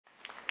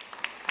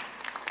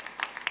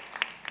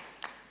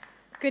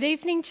Good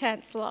evening,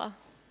 Chancellor,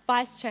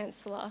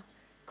 Vice-Chancellor,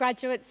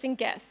 graduates and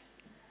guests.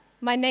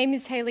 My name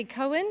is Hayley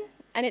Cohen,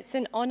 and it's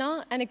an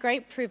honour and a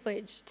great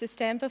privilege to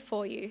stand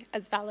before you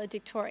as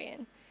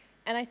valedictorian,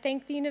 and I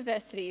thank the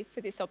University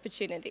for this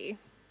opportunity.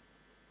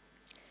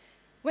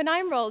 When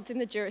I enrolled in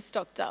the Juris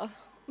Doctor,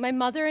 my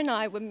mother and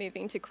I were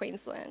moving to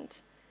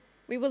Queensland.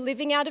 We were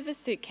living out of a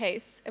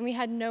suitcase and we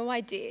had no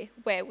idea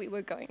where we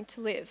were going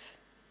to live.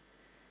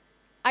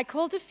 I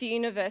called a few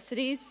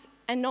universities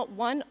and not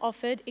one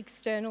offered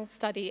external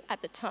study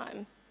at the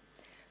time.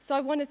 So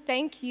I want to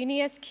thank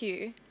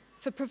UniSQ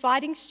for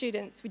providing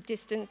students with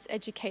distance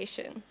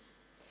education.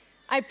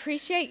 I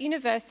appreciate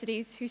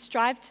universities who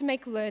strive to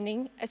make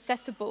learning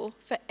accessible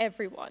for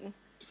everyone,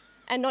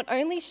 and not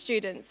only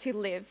students who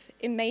live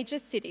in major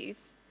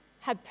cities,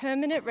 have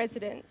permanent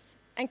residence,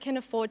 and can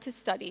afford to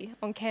study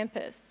on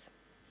campus.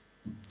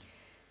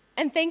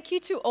 And thank you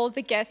to all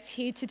the guests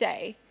here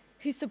today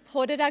who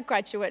supported our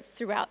graduates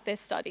throughout their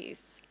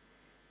studies.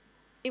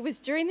 It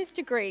was during this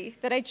degree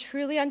that I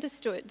truly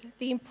understood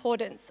the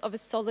importance of a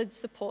solid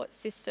support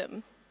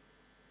system.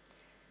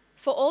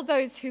 For all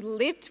those who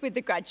lived with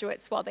the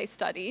graduates while they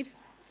studied,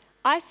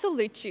 I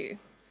salute you.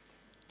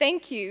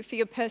 Thank you for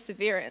your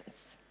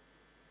perseverance.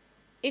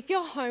 If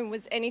your home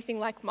was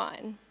anything like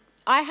mine,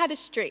 I had a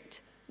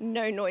strict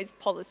no-noise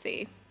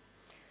policy.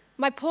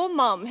 My poor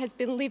mum has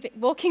been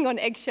walking on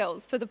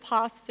eggshells for the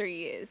past 3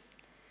 years,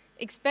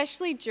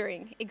 especially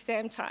during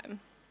exam time.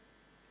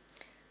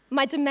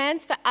 My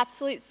demands for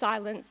absolute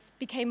silence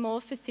became more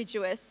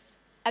fastidious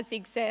as the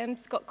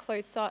exams got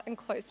closer and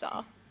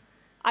closer.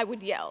 I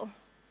would yell,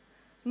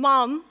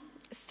 "Mum,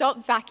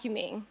 stop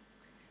vacuuming.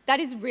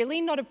 That is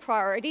really not a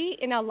priority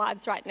in our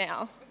lives right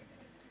now."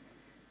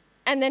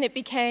 And then it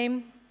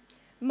became,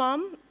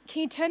 "Mum,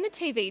 can you turn the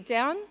TV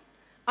down?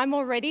 I'm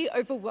already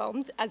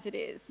overwhelmed as it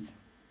is."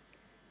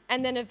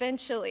 And then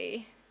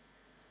eventually,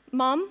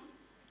 "Mum,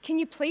 can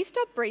you please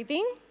stop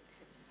breathing?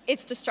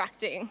 It's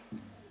distracting."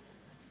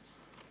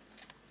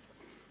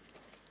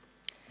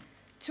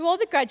 To all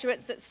the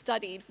graduates that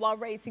studied while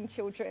raising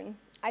children,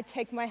 I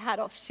take my hat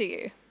off to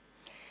you.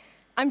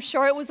 I'm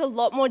sure it was a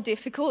lot more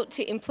difficult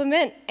to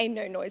implement a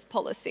no-noise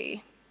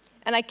policy,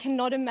 and I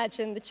cannot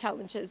imagine the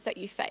challenges that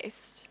you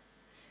faced.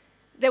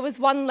 There was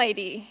one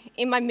lady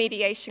in my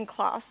mediation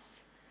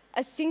class,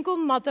 a single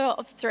mother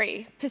of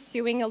 3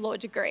 pursuing a law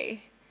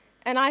degree,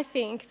 and I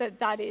think that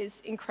that is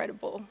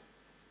incredible.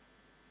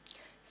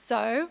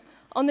 So,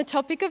 on the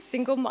topic of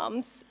single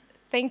mums,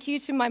 thank you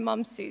to my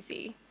mum,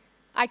 Susie.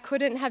 I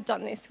couldn't have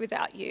done this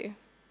without you.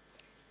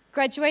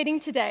 Graduating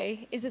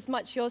today is as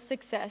much your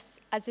success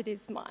as it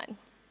is mine,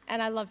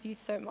 and I love you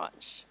so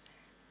much.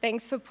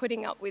 Thanks for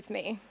putting up with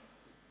me.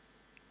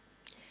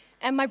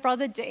 And my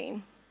brother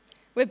Dean,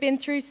 we've been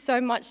through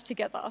so much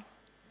together.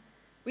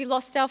 We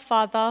lost our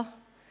father,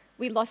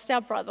 we lost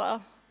our brother,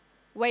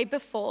 way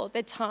before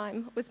their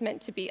time was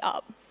meant to be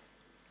up.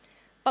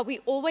 But we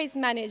always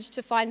managed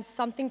to find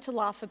something to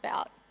laugh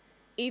about,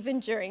 even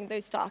during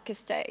those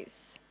darkest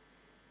days.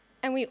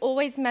 And we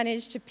always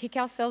managed to pick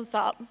ourselves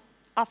up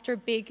after a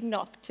big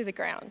knock to the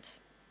ground.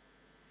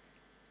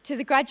 To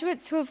the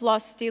graduates who have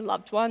lost dear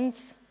loved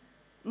ones,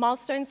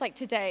 milestones like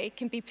today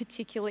can be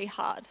particularly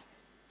hard.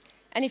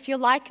 And if you're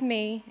like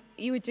me,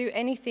 you would do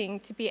anything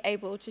to be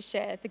able to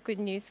share the good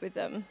news with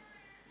them.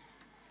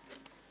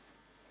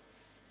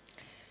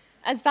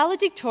 As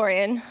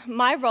valedictorian,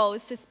 my role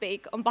is to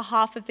speak on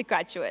behalf of the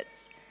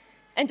graduates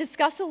and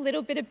discuss a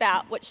little bit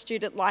about what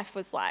student life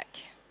was like.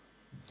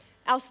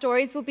 Our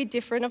stories will be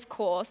different, of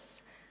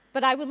course,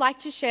 but I would like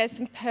to share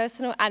some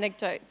personal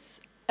anecdotes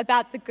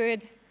about the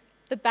good,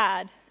 the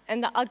bad,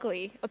 and the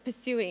ugly of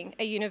pursuing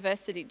a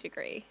university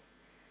degree.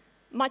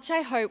 Much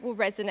I hope will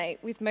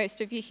resonate with most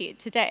of you here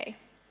today.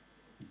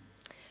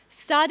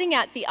 Starting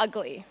at the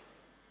ugly.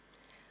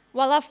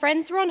 While our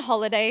friends were on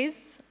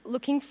holidays,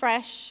 looking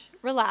fresh,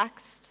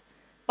 relaxed,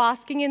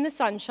 basking in the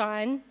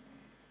sunshine,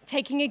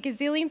 taking a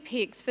gazillion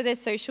pics for their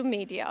social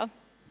media,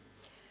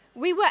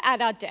 we were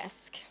at our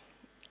desk.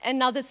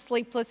 Another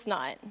sleepless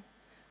night,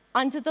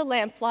 under the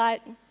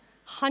lamplight,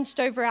 hunched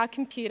over our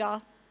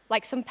computer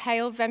like some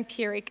pale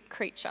vampiric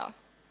creature.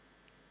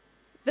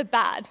 The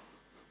bad,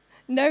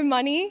 no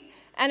money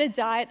and a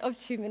diet of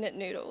 2-minute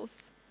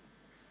noodles.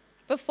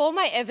 Before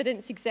my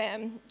evidence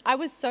exam, I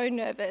was so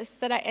nervous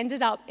that I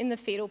ended up in the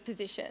fetal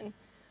position,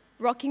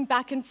 rocking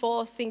back and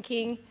forth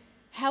thinking,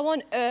 how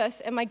on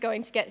earth am I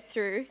going to get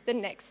through the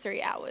next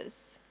 3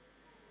 hours?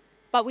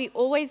 But we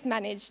always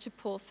managed to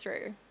pull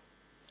through.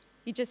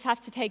 You just have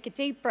to take a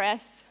deep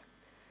breath,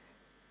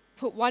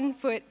 put one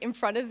foot in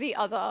front of the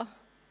other,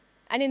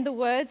 and in the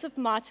words of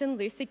Martin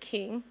Luther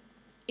King,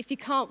 if you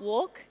can't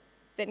walk,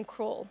 then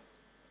crawl.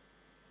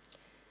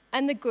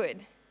 And the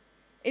good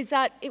is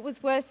that it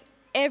was worth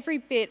every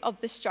bit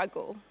of the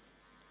struggle.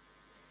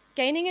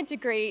 Gaining a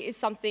degree is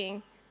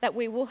something that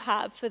we will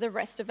have for the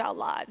rest of our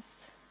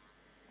lives.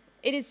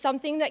 It is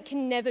something that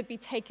can never be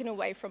taken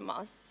away from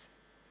us.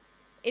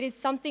 It is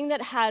something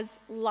that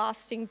has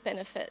lasting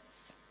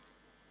benefits.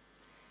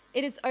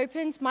 It has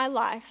opened my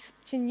life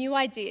to new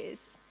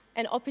ideas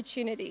and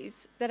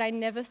opportunities that I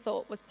never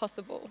thought was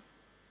possible.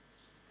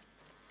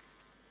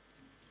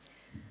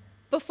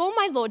 Before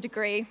my law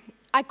degree,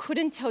 I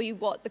couldn't tell you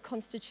what the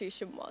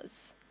Constitution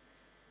was.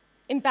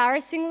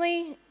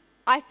 Embarrassingly,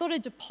 I thought a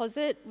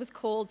deposit was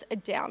called a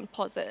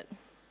downposit.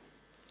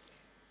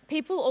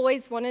 People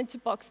always wanted to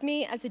box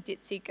me as a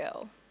ditzy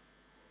girl.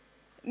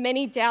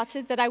 Many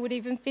doubted that I would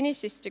even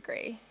finish this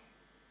degree.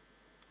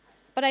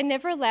 But I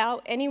never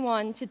allow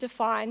anyone to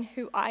define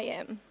who I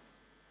am.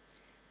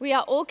 We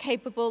are all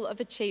capable of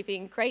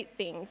achieving great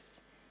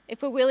things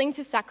if we're willing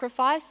to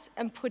sacrifice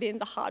and put in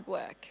the hard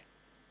work.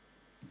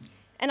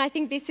 And I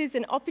think this is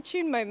an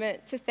opportune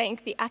moment to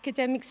thank the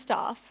academic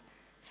staff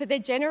for their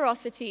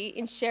generosity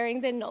in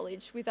sharing their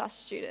knowledge with us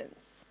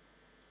students.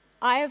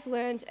 I have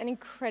learned an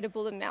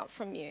incredible amount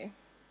from you.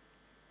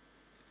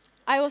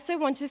 I also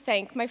want to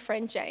thank my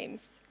friend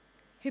James,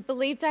 who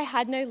believed I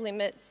had no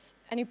limits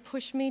and who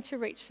pushed me to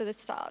reach for the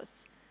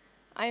stars.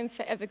 I am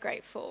forever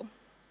grateful.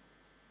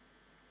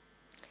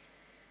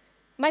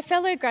 My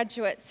fellow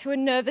graduates who are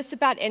nervous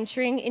about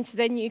entering into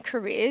their new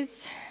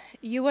careers,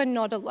 you are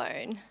not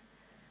alone.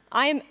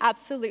 I am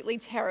absolutely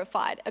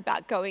terrified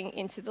about going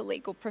into the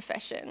legal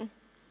profession.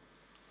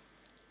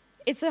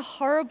 It's a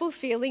horrible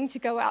feeling to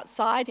go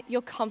outside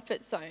your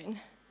comfort zone,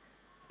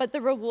 but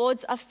the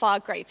rewards are far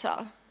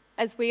greater,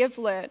 as we have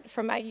learnt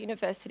from our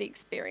university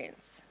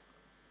experience.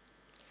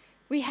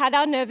 We had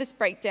our nervous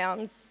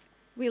breakdowns,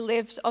 we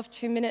lived off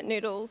 2-minute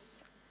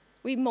noodles,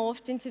 we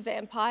morphed into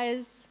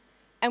vampires,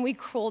 and we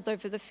crawled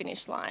over the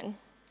finish line.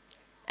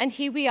 And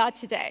here we are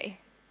today,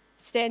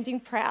 standing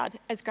proud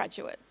as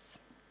graduates.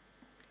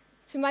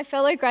 To my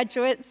fellow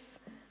graduates,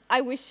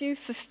 I wish you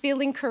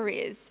fulfilling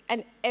careers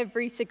and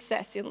every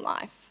success in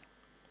life.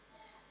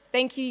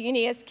 Thank you,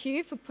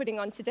 UniSQ, for putting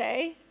on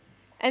today,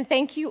 and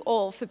thank you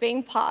all for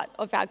being part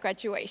of our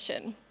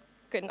graduation.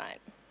 Good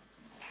night.